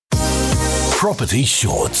Property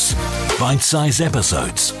Shorts. Bite-sized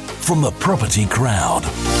episodes from the property crowd.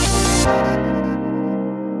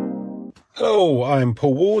 Hello, I'm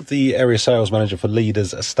Paul Ward, the area sales manager for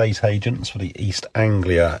Leaders Estate Agents for the East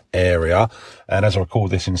Anglia area. And as I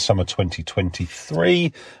record this in summer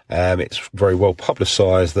 2023, it's very well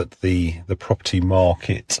publicised that the property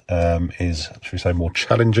market is, should we say, more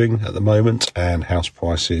challenging at the moment, and house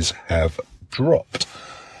prices have dropped.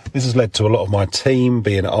 This has led to a lot of my team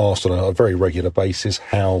being asked on a very regular basis,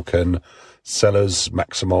 how can sellers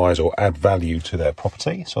maximise or add value to their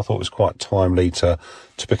property? So I thought it was quite timely to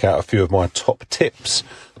pick out a few of my top tips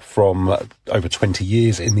from over 20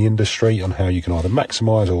 years in the industry on how you can either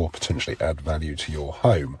maximise or potentially add value to your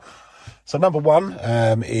home. So number one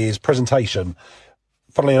is presentation.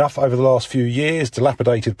 Funnily enough, over the last few years,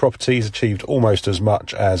 dilapidated properties achieved almost as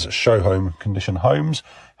much as show home condition homes.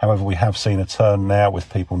 However, we have seen a turn now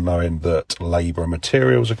with people knowing that labour and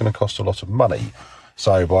materials are going to cost a lot of money.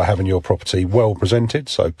 So by having your property well presented,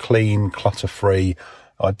 so clean, clutter-free,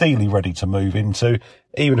 ideally ready to move into,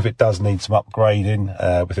 even if it does need some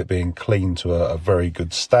upgrading, with it being clean to a very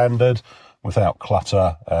good standard, without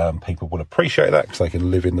clutter, people will appreciate that because they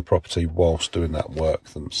can live in the property whilst doing that work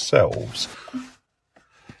themselves.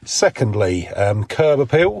 Secondly, curb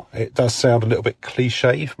appeal. It does sound a little bit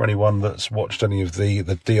cliche for anyone that's watched any of the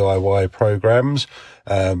DIY programs,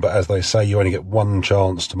 but as they say, you only get one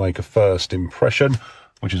chance to make a first impression,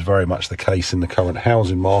 which is very much the case in the current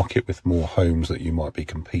housing market with more homes that you might be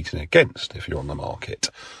competing against if you're on the market.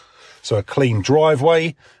 So a clean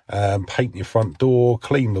driveway, paint your front door,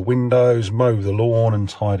 clean the windows, mow the lawn and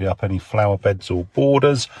tidy up any flower beds or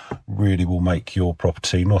borders really will make your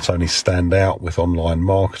property not only stand out with online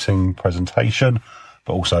marketing presentation,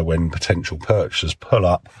 but also when potential purchasers pull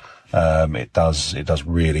up, it does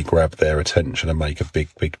really grab their attention and make a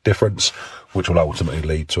big difference, which will ultimately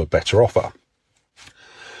lead to a better offer.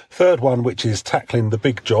 Third one, which is tackling the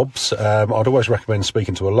big jobs. I'd always recommend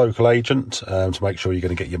speaking to a local agent to make sure you're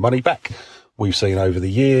going to get your money back. We've seen over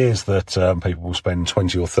the years that people will spend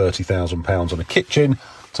 £20,000 or £30,000 on a kitchen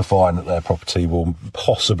to find that their property will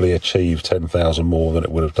possibly achieve £10,000 more than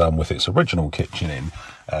it would have done with its original kitchen in.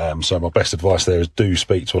 So my best advice there is do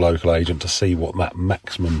speak to a local agent to see what that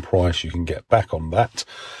maximum price you can get back on that.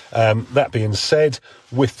 That being said,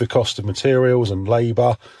 with the cost of materials and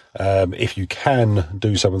labour, if you can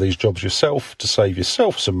do some of these jobs yourself to save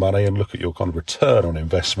yourself some money and look at your kind of return on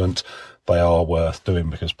investment, they are worth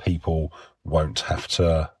doing because people won't have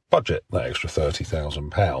to budget that extra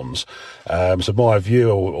 £30,000. So my view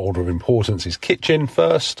or order of importance is kitchen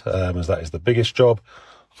first, as that is the biggest job,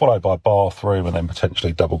 followed by bathroom and then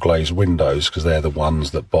potentially double glazed windows, because they're the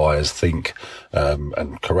ones that buyers think,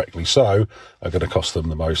 and correctly so, are going to cost them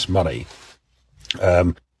the most money.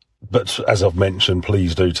 But as I've mentioned,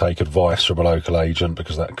 please do take advice from a local agent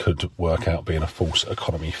because that could work out being a false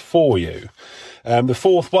economy for you. The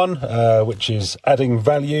fourth one, which is adding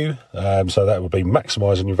value. So that would be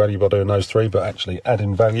maximising your value by doing those three, but actually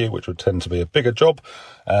adding value, which would tend to be a bigger job.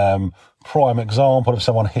 Prime example of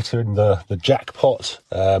someone hitting the jackpot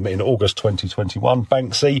in August 2021,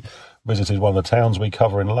 Banksy visited one of the towns we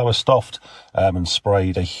cover in Lowestoft and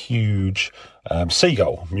sprayed a huge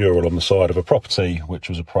seagull mural on the side of a property, which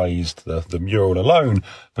was appraised, the mural alone,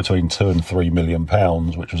 between £2 and £3 million,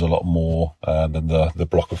 which was a lot more than the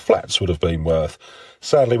block of flats would have been worth.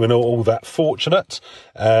 Sadly, we're not all that fortunate.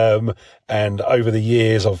 And over the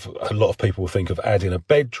years, a lot of people think of adding a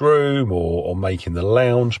bedroom or making the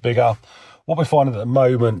lounge bigger. What we find at the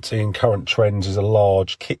moment in current trends is a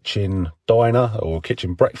large kitchen diner or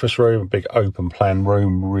kitchen breakfast room, a big open plan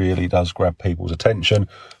room really does grab people's attention.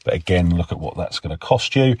 But again, look at what that's going to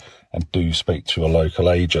cost you and do speak to a local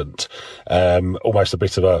agent. Almost a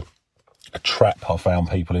bit of a trap I found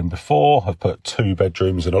people in before. I've put 2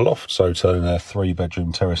 bedrooms in a loft, so turning their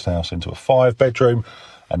 3-bedroom terraced house into a 5-bedroom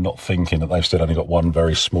and not thinking that they've still only got one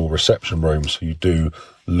very small reception room. So you do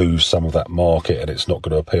lose some of that market and it's not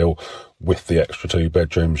going to appeal with the extra 2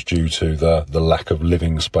 bedrooms due to the lack of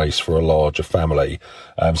living space for a larger family.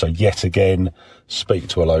 So yet again, speak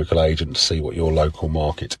to a local agent to see what your local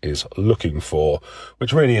market is looking for,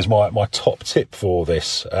 which really is my top tip for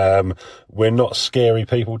this. We're not scary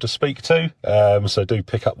people to speak to, so do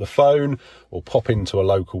pick up the phone or pop into a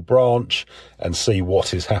local branch and see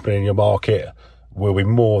what is happening in your market. We'll be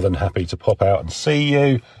more than happy to pop out and see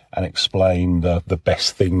you and explain the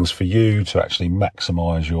best things for you to actually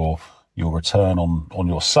maximise your your return on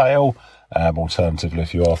your sale. Alternatively,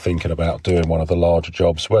 if you are thinking about doing one of the larger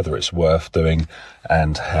jobs, whether it's worth doing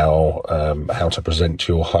and how to present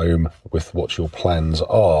your home with what your plans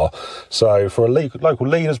are. So for a local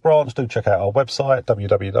Leaders branch, do check out our website,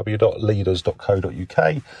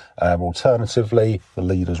 www.leaders.co.uk. Alternatively, the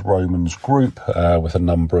Leaders Romans group, with a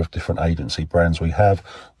number of different agency brands we have.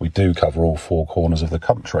 We do cover all four corners of the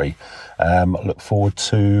country. Look forward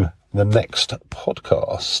to the next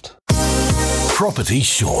podcast. Property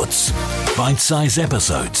Shorts. Bite-sized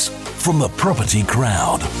episodes from the property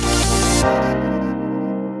crowd.